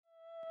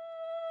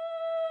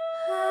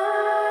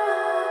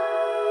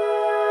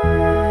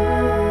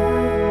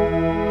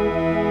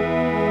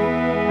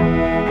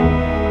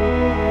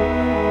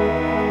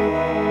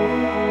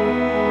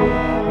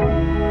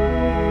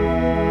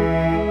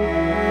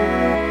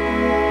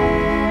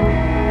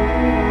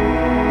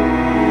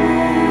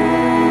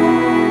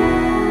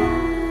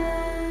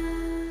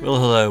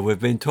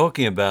been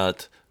talking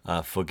about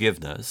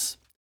forgiveness,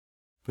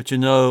 but you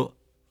know,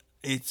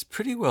 it's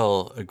pretty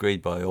well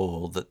agreed by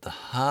all that the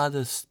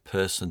hardest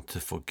person to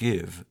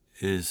forgive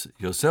is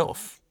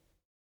yourself.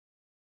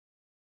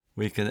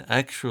 We can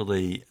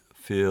actually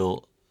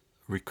feel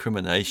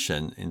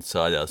recrimination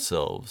inside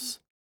ourselves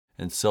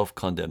and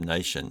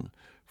self-condemnation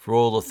for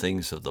all the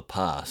things of the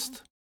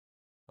past.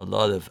 A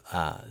lot of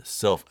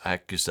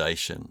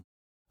self-accusation,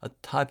 a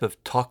type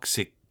of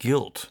toxic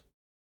guilt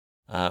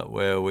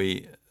where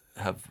we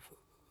have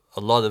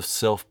a lot of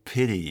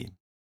self-pity.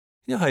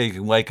 You know how you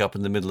can wake up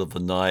in the middle of the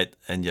night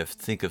and you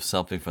think of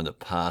something from the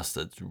past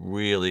that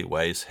really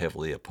weighs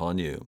heavily upon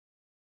you?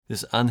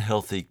 This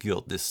unhealthy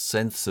guilt, this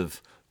sense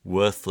of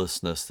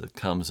worthlessness that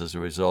comes as a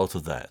result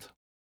of that.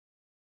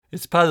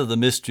 It's part of the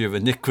mystery of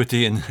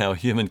iniquity in our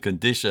human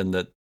condition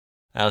that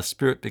our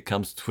spirit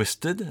becomes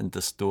twisted and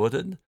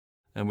distorted,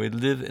 and we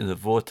live in a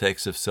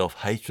vortex of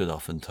self-hatred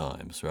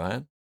oftentimes,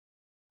 right?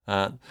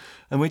 And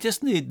we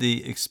just need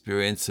the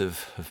experience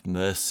of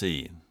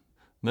mercy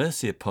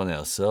upon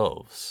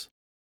ourselves.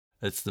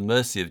 It's the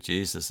mercy of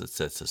Jesus that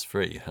sets us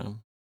free, huh?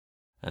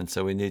 And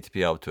so we need to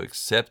be able to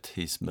accept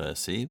his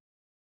mercy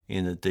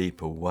in a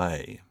deeper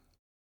way.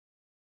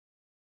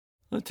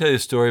 I'll tell you a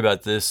story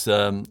about this.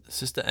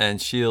 Sister Anne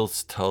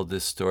Shields told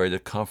this story at a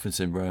conference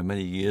in Rome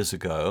many years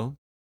ago,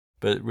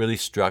 but it really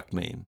struck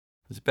me.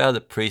 It was about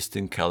a priest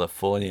in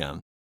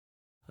California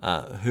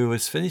who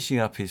was finishing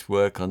up his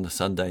work on the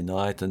Sunday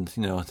night, and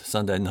the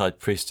Sunday night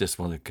priests just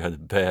want to go to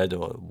bed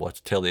or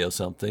watch telly or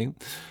something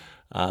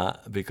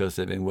because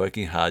they've been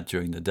working hard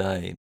during the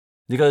day.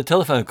 He got a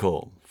telephone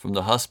call from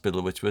the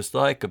hospital, which was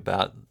like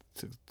about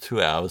 2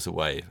 hours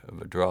away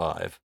of a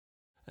drive,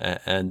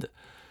 and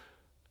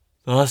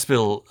the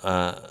hospital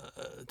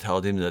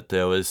told him that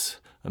there was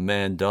a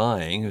man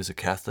dying who was a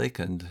Catholic,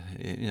 and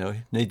he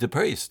needed a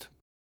priest.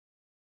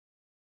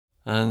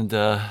 And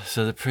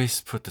so the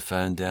priest put the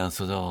phone down and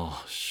thought,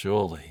 oh,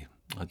 surely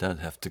I don't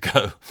have to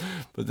go.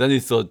 But then he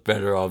thought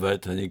better of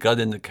it, and he got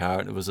in the car,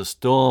 and it was a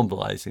storm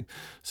blazing.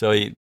 So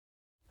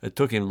it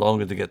took him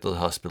longer to get to the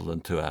hospital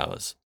than 2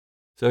 hours.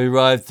 So he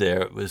arrived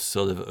there. It was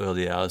sort of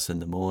early hours in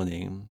the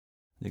morning.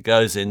 He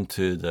goes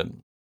into the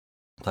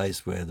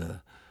place where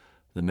the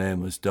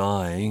man was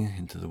dying,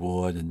 into the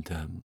ward,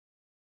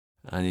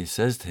 and he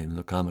says to him,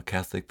 look, I'm a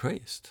Catholic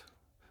priest,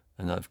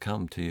 and I've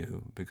come to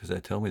you because they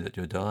tell me that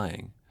you're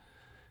dying.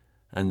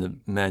 And the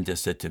man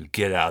just said to him,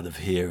 get out of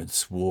here, and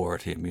swore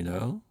at him,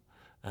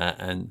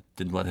 and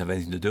didn't want to have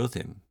anything to do with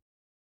him.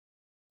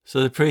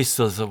 So the priest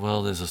thought,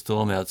 well, there's a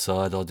storm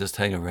outside, I'll just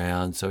hang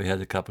around. So he had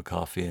a cup of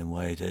coffee and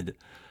waited,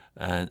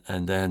 and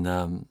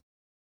then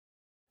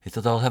he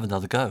thought, I'll have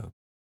another go.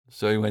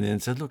 So he went in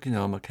and said, look,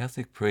 I'm a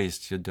Catholic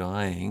priest, you're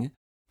dying.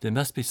 There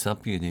must be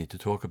something you need to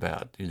talk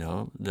about,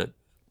 that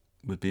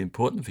would be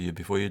important for you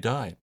before you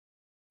die.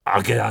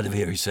 I'll get out of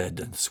here, he said,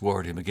 and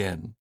swore at him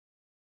again.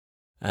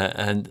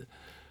 And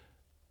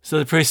so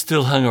the priest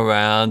still hung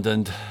around,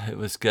 and it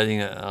was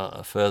getting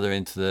further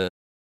into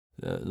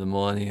the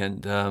morning,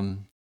 and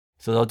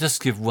said, I'll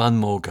just give one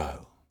more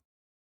go.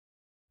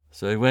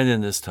 So he went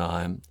in this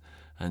time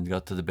and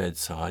got to the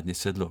bedside, and he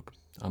said, look,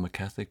 I'm a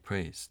Catholic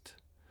priest.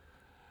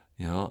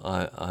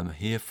 I'm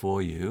here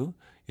for you.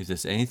 If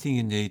there's anything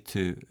you need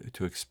to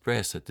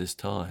express at this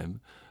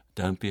time,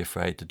 don't be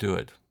afraid to do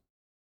it.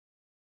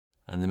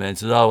 And the man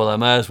said, oh, well, I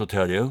may as well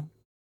tell you.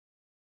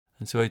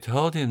 And so he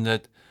told him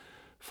that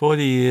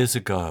 40 years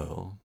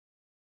ago,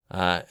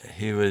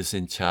 he was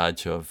in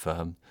charge of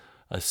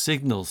a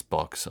signals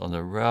box on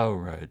a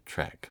railroad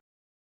track.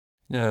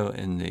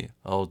 In the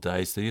old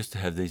days, they used to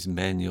have these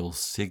manual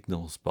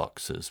signals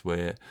boxes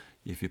where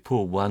if you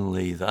pull one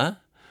lever,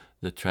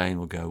 the train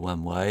will go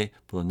one way,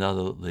 pull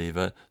another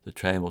lever, the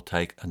train will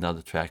take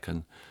another track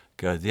and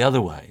go the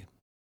other way.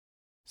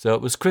 So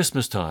it was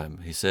Christmas time,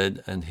 he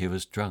said, and he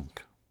was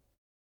drunk.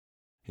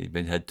 He'd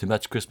had too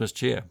much Christmas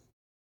cheer.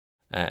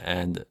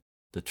 And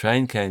the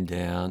train came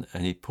down,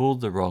 and he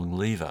pulled the wrong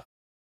lever.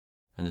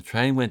 And the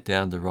train went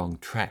down the wrong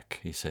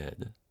track, he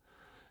said.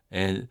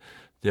 And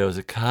there was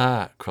a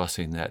car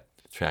crossing that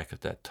track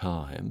at that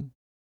time,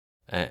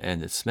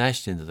 and it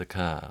smashed into the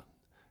car.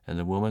 And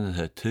the woman and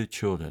her 2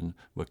 children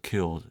were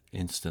killed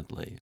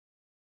instantly.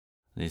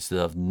 And he said,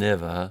 I've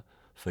never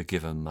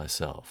forgiven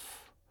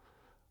myself.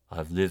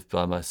 I've lived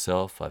by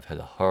myself. I've had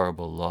a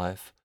horrible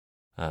life.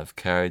 I've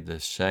carried the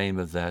shame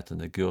of that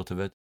and the guilt of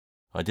it.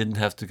 I didn't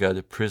have to go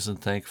to prison,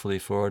 thankfully,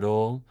 for it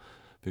all,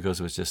 because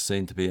it was just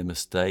seen to be a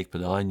mistake,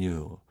 but I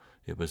knew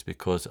it was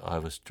because I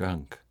was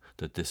drunk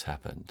that this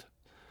happened.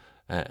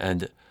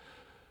 And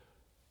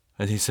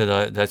he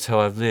said, that's how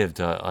I've lived.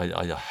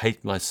 I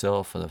hate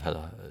myself, and I've had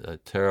a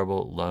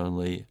terrible,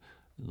 lonely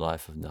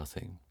life of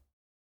nothing.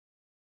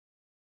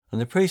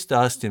 And the priest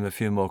asked him a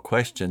few more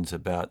questions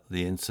about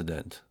the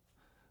incident,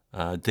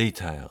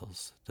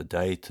 details, the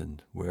date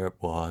and where it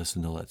was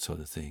and all that sort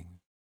of thing.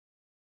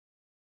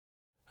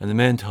 And the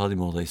man told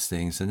him all these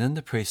things, and then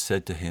the priest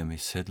said to him, he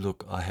said,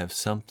 look, I have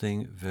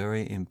something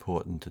very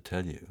important to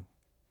tell you.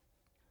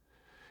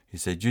 He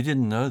said, you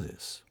didn't know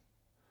this,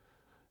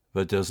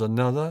 but there's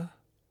another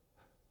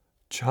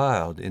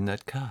child in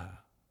that car.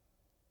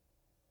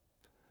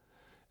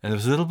 And it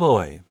was a little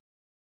boy,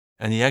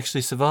 and he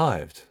actually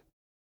survived.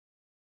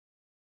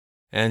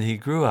 And he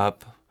grew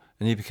up,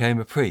 and he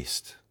became a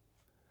priest,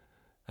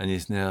 and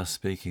he's now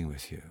speaking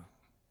with you.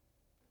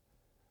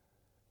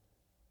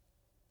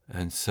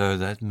 And so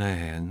that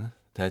man,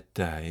 that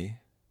day,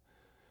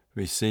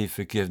 received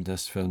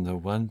forgiveness from the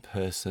one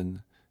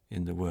person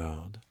in the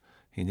world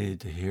he needed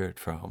to hear it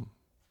from.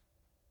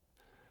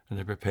 And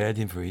it prepared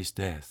him for his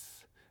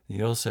death.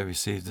 He also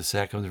received the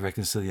sacrament of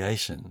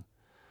reconciliation,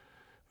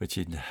 which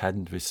he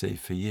hadn't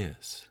received for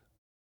years,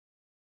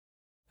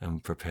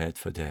 and prepared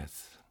for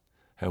death.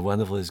 How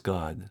wonderful is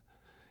God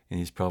in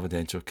his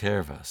providential care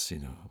of us,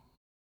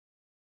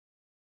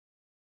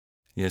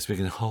 Yes, we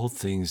can hold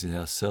things in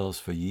ourselves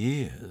for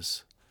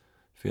years,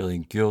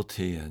 feeling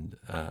guilty and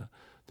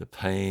the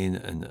pain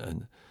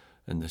and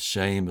the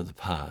shame of the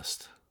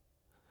past.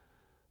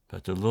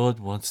 But the Lord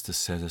wants to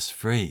set us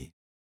free.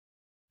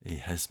 He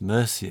has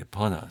mercy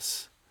upon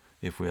us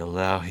if we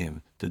allow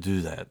him to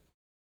do that.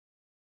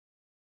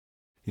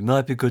 It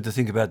might be good to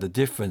think about the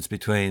difference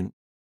between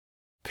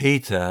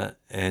Peter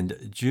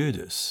and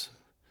Judas.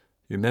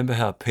 You remember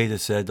how Peter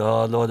said,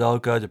 "Oh, Lord, I'll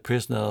go to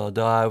prison, I'll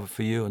die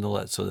for you," and all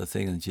that sort of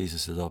thing. And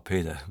Jesus said, "Oh,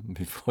 Peter,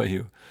 before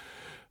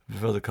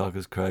the cock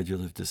has crowed,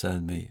 you'll have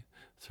disowned me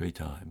 3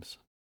 times.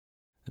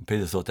 And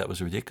Peter thought that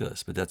was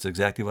ridiculous, but that's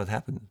exactly what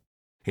happened.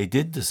 He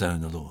did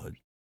disown the Lord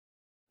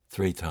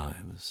 3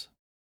 times.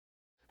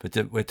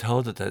 But we're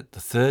told that the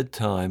 3rd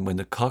time, when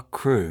the cock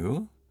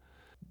crew,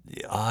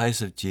 the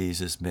eyes of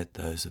Jesus met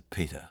those of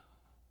Peter.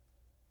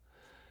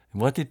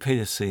 And what did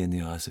Peter see in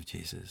the eyes of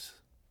Jesus?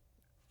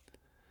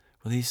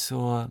 Well, he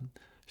saw,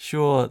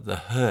 sure, the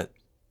hurt,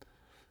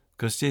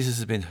 because Jesus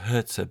had been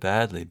hurt so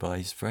badly by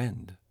his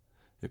friend,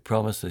 who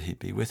promised that he'd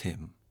be with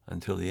him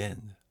until the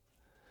end.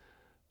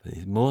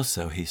 But more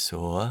so, he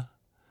saw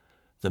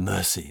the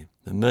mercy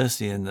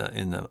in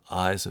the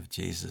eyes of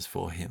Jesus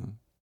for him.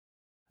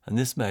 And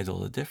this made all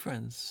the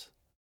difference,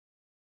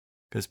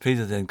 because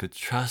Peter then could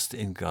trust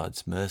in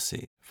God's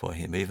mercy for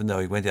him, even though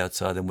he went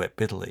outside and wept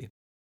bitterly.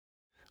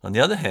 On the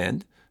other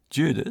hand,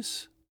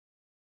 Judas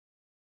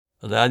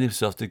allowed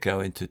himself to go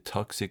into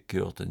toxic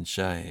guilt and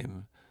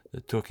shame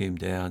that took him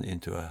down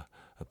into a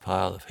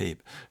pile of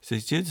heap. See,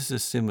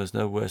 Judas's sin was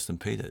no worse than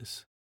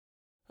Peter's.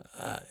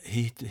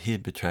 He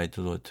had betrayed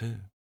the Lord too.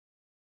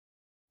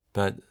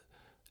 But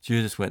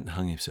Judas went and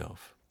hung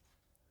himself.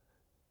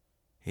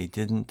 He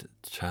didn't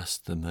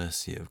trust the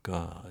mercy of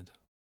God.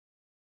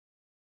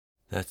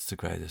 That's the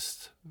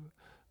greatest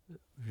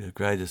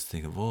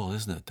thing of all,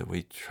 isn't it? That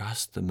we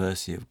trust the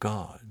mercy of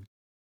God.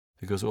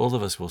 Because all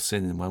of us will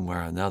sin in one way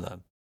or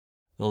another.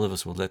 All of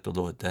us will let the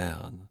Lord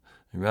down.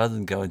 And rather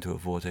than go into a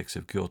vortex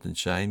of guilt and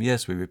shame,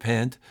 yes, we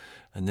repent,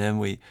 and then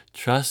we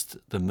trust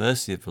the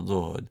mercy of the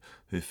Lord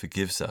who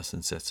forgives us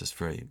and sets us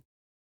free.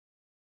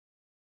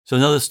 So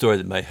another story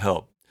that may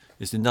help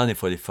is in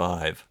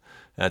 1945,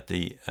 at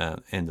the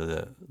end of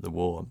the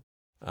war,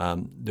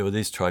 there were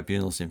these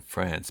tribunals in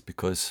France,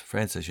 because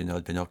France, as you know,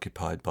 had been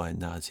occupied by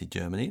Nazi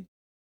Germany,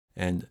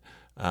 and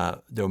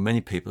there were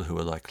many people who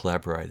were like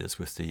collaborators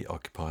with the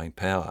occupying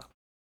power.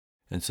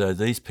 And so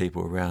these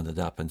people were rounded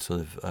up, and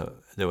sort of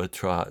there were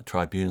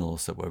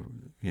tribunals that were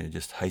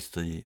just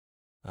hastily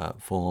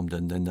formed,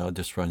 and then they were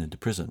just thrown into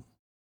prison.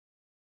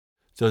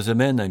 So there's a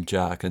man named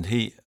Jacques, and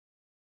he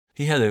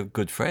had a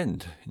good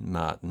friend,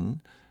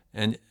 Martin,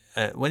 and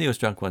when he was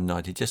drunk one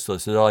night, he just sort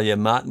of said, "Oh yeah,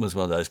 Martin was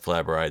one of those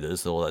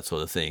collaborators," all that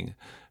sort of thing.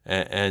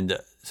 And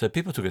so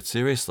people took it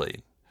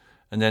seriously.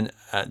 And then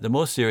the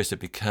more serious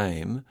it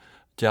became,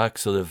 Jacques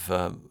sort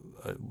of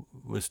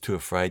was too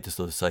afraid to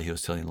sort of say he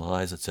was telling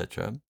lies,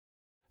 etc.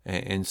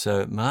 And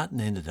so Martin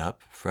ended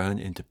up thrown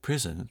into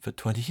prison for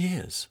 20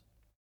 years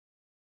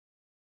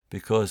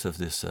because of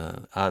this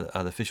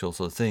artificial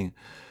sort of thing.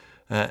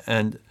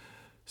 And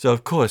so,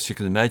 of course, you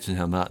can imagine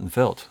how Martin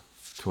felt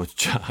towards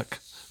Jacques,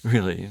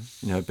 really,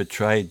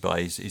 betrayed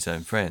by his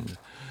own friend.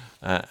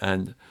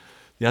 And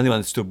the only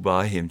one that stood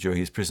by him during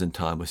his prison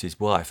time was his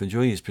wife. And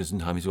during his prison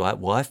time, his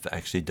wife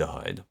actually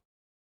died.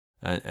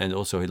 And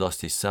also he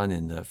lost his son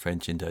in the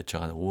French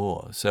Indochina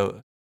War.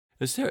 So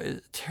it was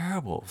a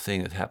terrible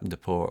thing that happened to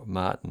poor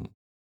Martin.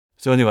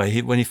 So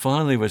anyway, when he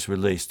finally was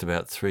released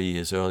about 3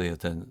 years earlier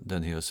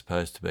than he was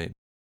supposed to be,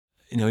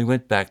 he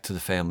went back to the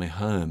family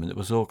home, and it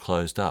was all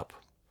closed up.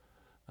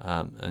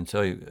 And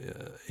so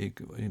he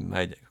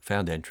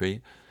found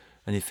entry,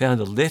 and he found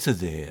a letter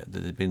there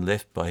that had been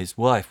left by his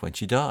wife when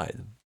she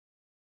died.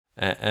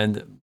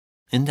 And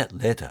in that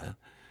letter,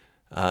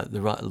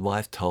 the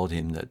wife told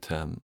him that,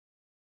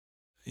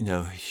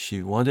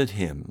 she wanted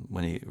him,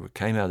 when he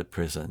came out of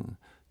prison,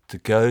 to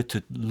go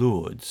to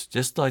Lourdes,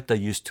 just like they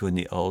used to in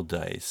the old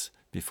days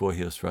before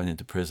he was thrown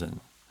into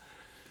prison.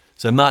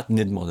 So Martin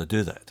didn't want to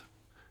do that.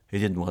 He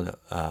didn't want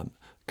to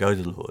go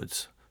to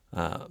Lourdes,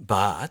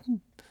 but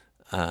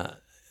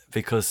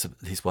because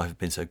his wife had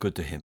been so good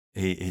to him,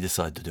 he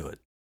decided to do it.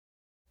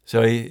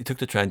 So he took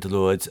the train to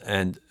Lourdes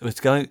and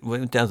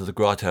went down to the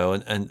grotto,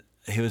 and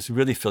he was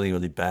really feeling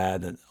really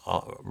bad and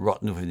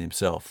rotten with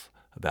himself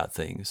about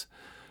things.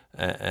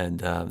 and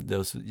there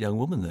was a young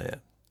woman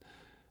there,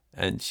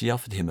 and she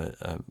offered him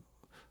a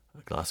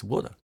glass of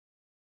water,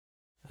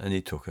 and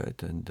he took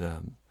it and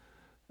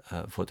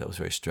thought that was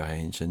very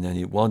strange. And then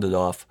he wandered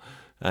off,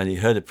 and he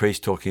heard a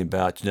priest talking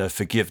about,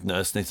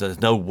 forgiveness, and he said,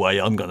 "There's no way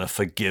I'm going to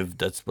forgive.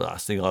 That's the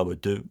last thing I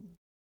would do."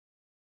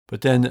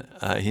 But then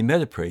he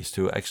met a priest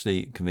who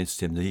actually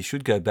convinced him that he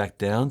should go back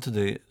down to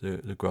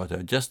the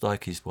grotto, just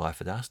like his wife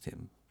had asked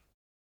him,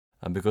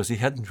 because he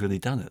hadn't really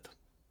done it,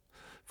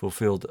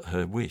 fulfilled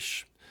her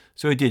wish.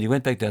 So he did. He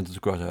went back down to the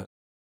grotto,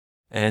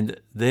 and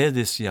there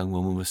this young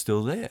woman was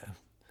still there.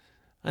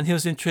 And he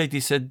was intrigued. He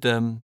said,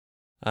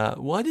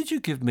 "Why did you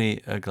give me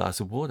a glass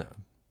of water?"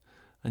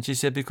 And she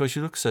said, "Because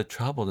you look so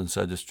troubled and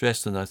so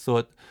distressed, and I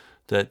thought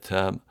that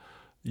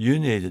you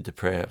needed the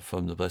prayer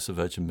from the Blessed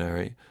Virgin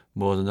Mary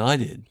more than I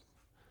did."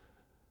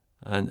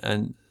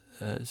 And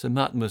so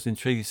Martin was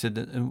intrigued. He said,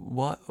 "And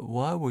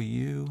why were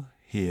you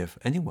here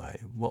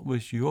anyway? What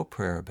was your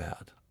prayer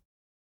about?"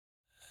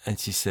 And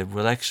she said,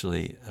 "Well,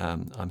 actually,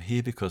 I'm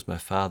here because my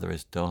father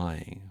is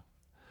dying,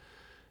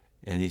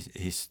 and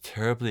he's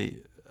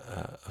terribly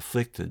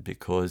afflicted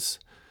because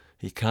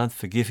he can't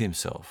forgive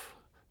himself,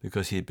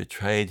 because he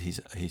betrayed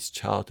his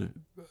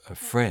childhood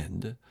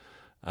friend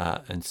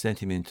and sent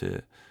him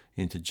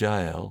into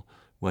jail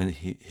when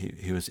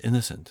he was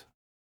innocent."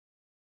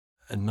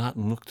 And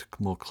Martin looked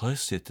more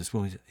closely at this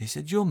woman. He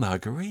said, "You're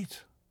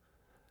Marguerite."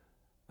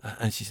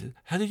 And she said,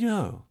 "How did you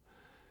know?"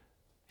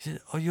 He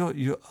said,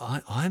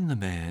 "Oh, I'm the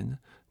man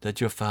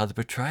that your father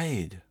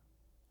betrayed."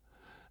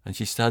 And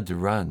she started to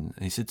run.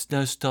 And he said,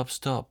 "No,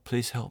 stop.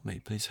 Please help me.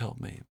 Please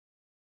help me."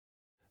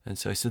 And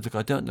so he said, "Look,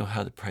 I don't know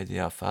how to pray the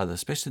Our Father,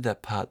 especially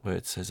that part where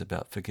it says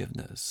about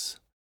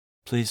forgiveness.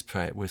 Please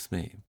pray it with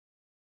me."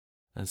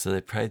 And so they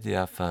prayed the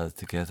Our Father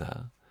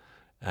together.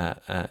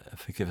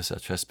 "Forgive us our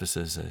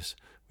trespasses as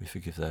we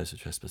forgive those who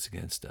trespass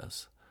against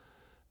us."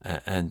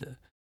 And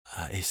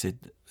he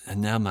said,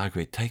 "And now,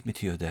 Marguerite, take me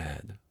to your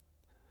dad,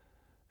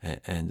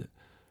 and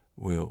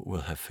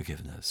we'll have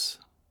forgiveness."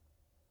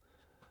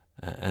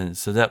 And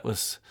so that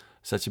was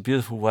such a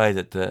beautiful way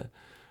that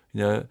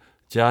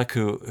Jacques,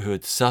 who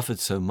had suffered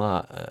so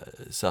much,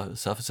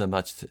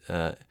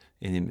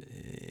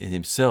 in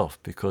himself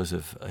because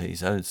of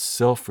his own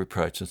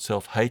self-reproach and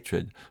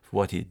self-hatred for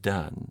what he'd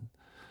done,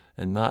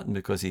 and Martin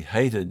because he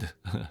hated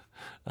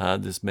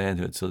this man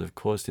who had sort of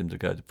caused him to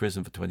go to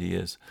prison for 20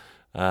 years.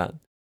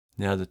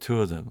 Now the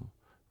two of them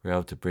were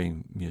able to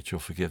bring mutual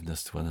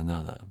forgiveness to one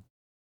another.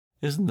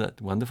 Isn't that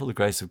wonderful, the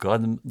grace of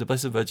God? And the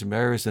Blessed Virgin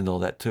Mary is in all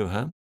that too,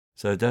 huh?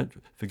 So don't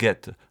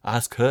forget to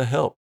ask her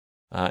help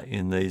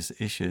in these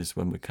issues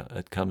when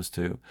it comes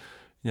to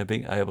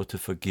being able to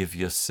forgive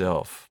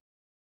yourself.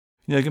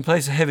 We can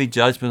place a heavy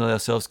judgment on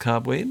ourselves,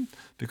 can't we,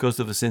 because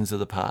of the sins of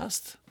the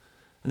past?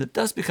 And it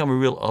does become a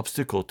real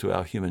obstacle to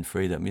our human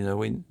freedom.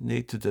 We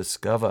need to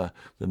discover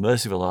the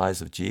merciful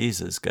eyes of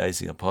Jesus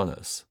gazing upon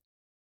us.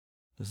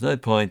 There's no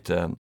point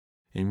in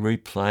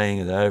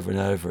replaying it over and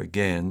over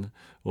again,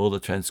 all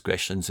the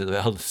transgressions and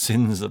all the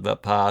sins of the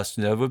past.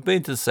 We've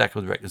been to the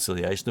sacrament of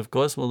reconciliation, of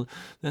course. Well,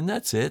 then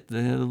that's it.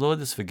 The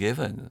Lord is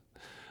forgiven.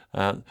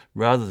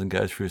 Rather than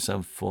go through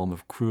some form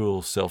of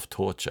cruel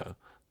self-torture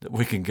that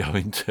we can go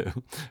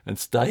into and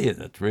stay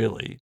in it,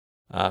 really,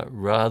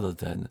 rather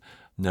than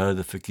know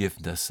the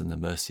forgiveness and the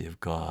mercy of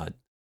God.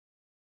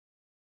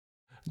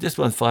 Just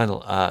one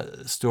final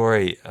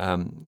story.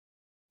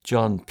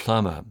 John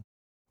Plummer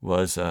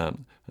was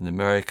an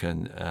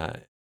American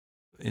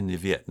in the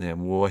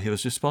Vietnam War. He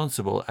was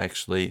responsible,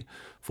 actually,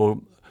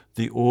 for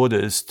the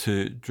orders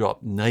to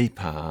drop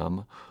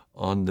napalm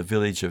on the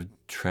village of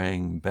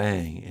Trang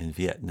Bang in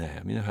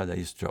Vietnam. You know how they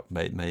used to drop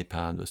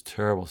napalm? It was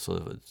terrible,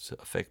 sort of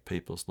affect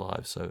people's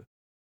lives. So,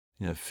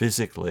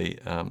 physically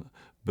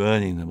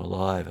burning them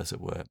alive, as it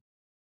were.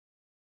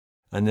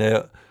 And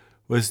there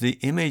was the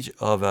image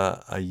of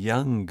a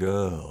young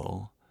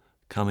girl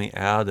coming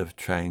out of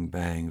Trang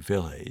Bang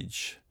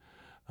village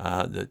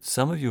that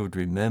some of you would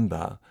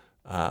remember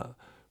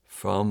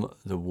from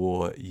the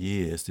war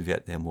years, the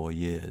Vietnam War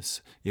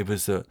years. It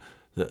was the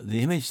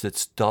image that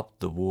stopped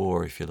the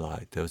war, if you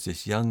like. There was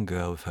this young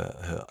girl with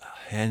her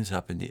hands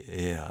up in the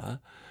air,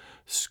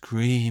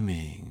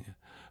 screaming,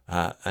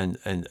 and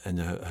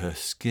her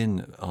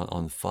skin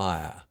on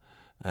fire,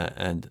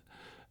 and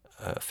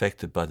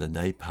affected by the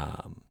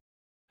napalm,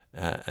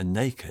 and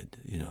naked,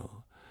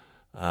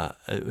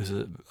 It was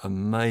an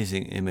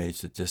amazing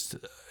image that just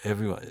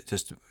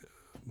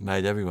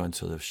made everyone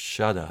sort of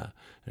shudder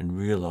and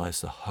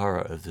realize the horror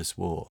of this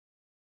war.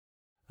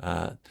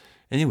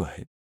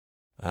 Anyway,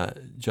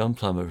 John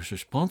Plummer was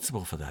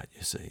responsible for that,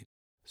 you see.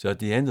 So at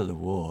the end of the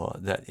war,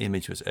 that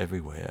image was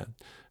everywhere,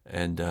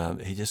 and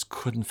he just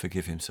couldn't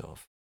forgive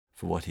himself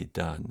for what he'd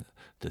done,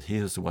 that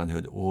he was the one who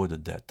had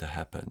ordered that to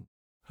happen.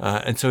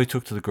 And so he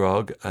took to the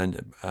grog,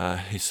 and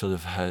he sort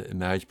of had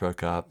marriage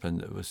broke up,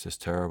 and it was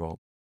just terrible.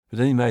 But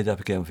then he made up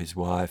again with his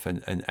wife,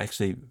 and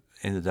actually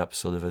ended up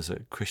sort of as a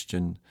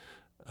Christian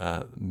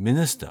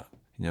minister.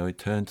 He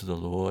turned to the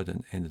Lord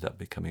and ended up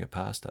becoming a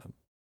pastor.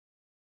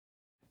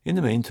 In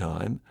the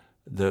meantime,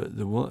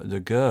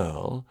 the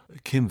girl,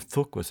 Kim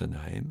Thuk was her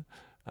name,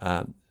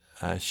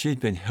 she'd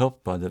been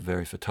helped by the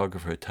very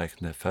photographer who had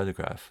taken that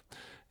photograph,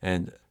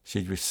 and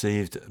she'd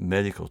received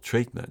medical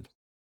treatment.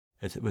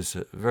 It was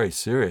a very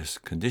serious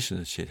condition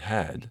that she'd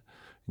had.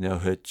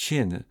 Her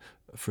chin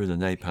through the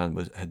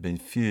napalm had been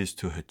fused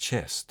to her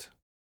chest,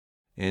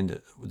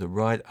 and the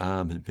right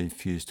arm had been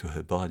fused to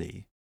her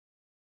body.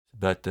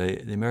 But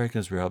the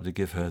Americans were able to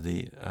give her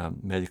the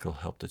medical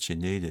help that she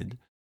needed.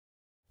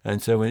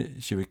 And so when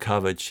she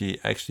recovered, she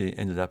actually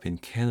ended up in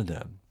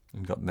Canada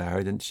and got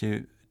married, and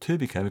she too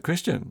became a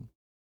Christian.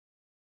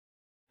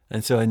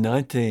 And so in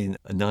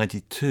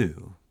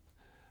 1992,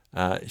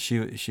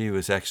 she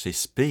was actually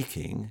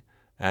speaking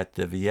at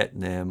the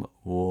Vietnam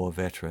War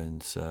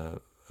Veterans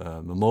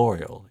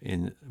Memorial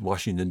in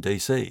Washington,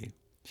 D.C.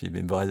 She'd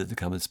been invited to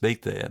come and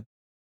speak there.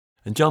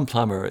 And John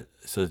Plummer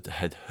sort of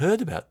had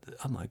heard about,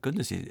 oh my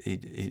goodness, he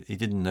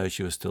didn't know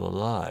she was still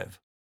alive.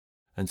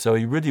 And so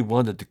he really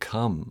wanted to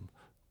come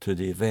to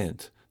the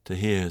event to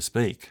hear her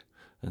speak.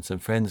 And some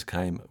friends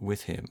came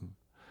with him.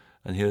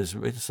 And he was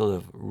sort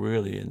of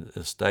really in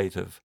a state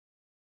of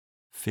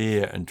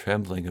fear and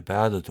trembling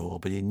about it all,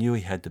 but he knew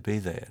he had to be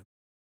there.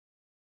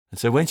 And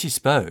so when she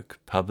spoke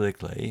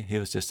publicly, he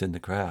was just in the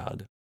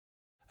crowd.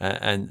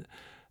 And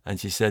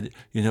she said,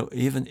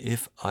 even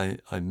if I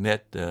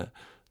met the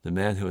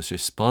man who was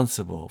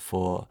responsible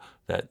for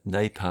that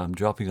napalm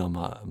dropping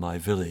on my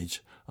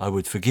village, I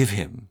would forgive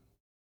him.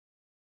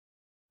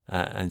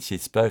 And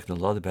she'd spoken a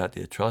lot about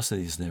the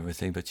atrocities and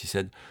everything, but she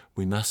said,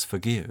 we must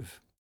forgive.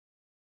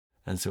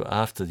 And so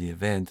after the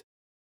event,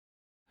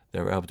 they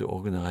were able to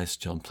organize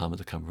John Plummer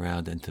to come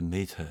around and to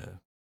meet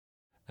her.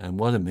 And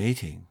what a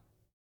meeting.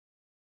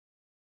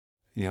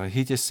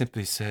 He just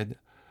simply said,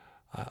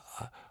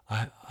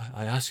 I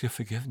ask your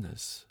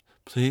forgiveness.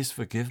 Please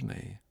forgive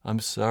me.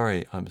 I'm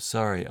sorry, I'm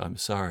sorry, I'm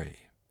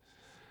sorry.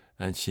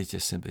 And she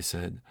just simply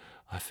said,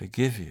 I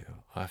forgive you,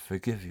 I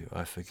forgive you,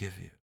 I forgive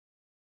you.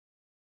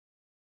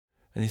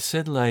 And he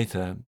said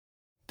later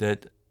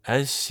that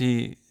as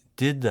she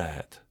did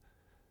that,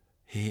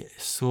 he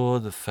saw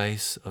the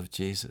face of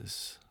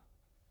Jesus,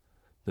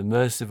 the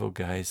merciful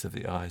gaze of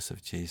the eyes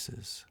of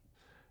Jesus.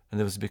 And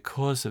it was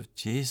because of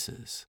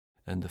Jesus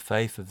and the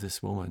faith of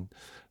this woman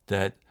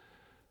that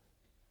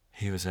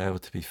he was able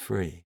to be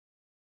free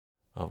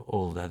of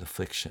all that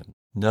affliction.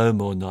 No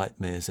more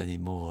nightmares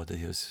anymore that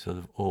he was sort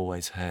of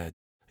always had.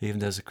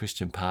 Even as a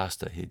Christian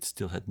pastor, he'd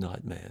still had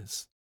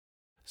nightmares.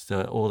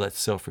 So all that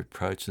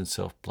self-reproach and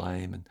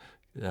self-blame and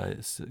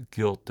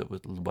guilt that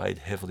was weighed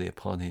heavily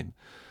upon him,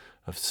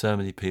 of so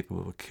many people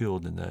who were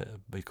killed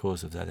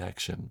because of that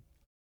action.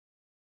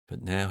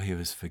 But now he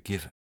was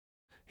forgiven.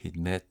 He'd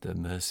met the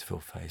merciful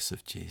face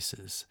of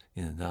Jesus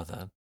in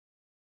another.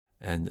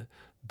 And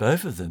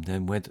both of them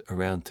then went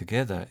around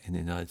together in the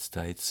United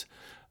States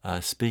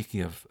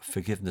speaking of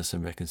forgiveness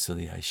and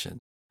reconciliation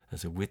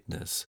as a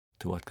witness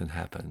to what can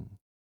happen.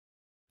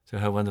 So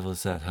how wonderful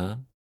is that, huh?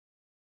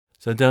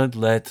 So don't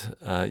let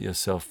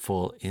yourself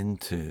fall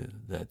into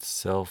that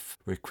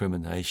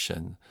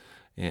self-recrimination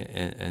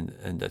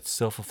and that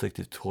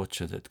self-afflictive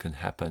torture that can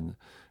happen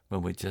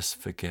when we just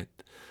forget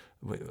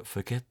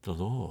the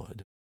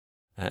Lord.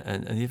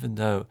 And even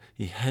though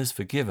he has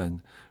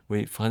forgiven,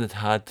 we find it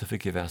hard to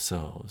forgive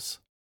ourselves.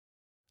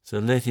 So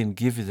let him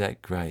give you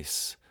that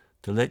grace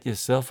to let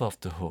yourself off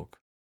the hook,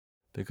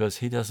 because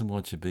he doesn't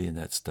want you to be in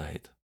that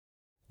state.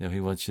 He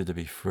wants you to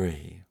be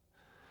free.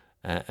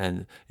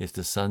 And if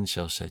the Son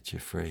shall set you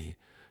free,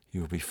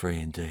 you will be free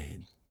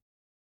indeed.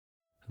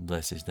 And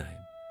bless his name.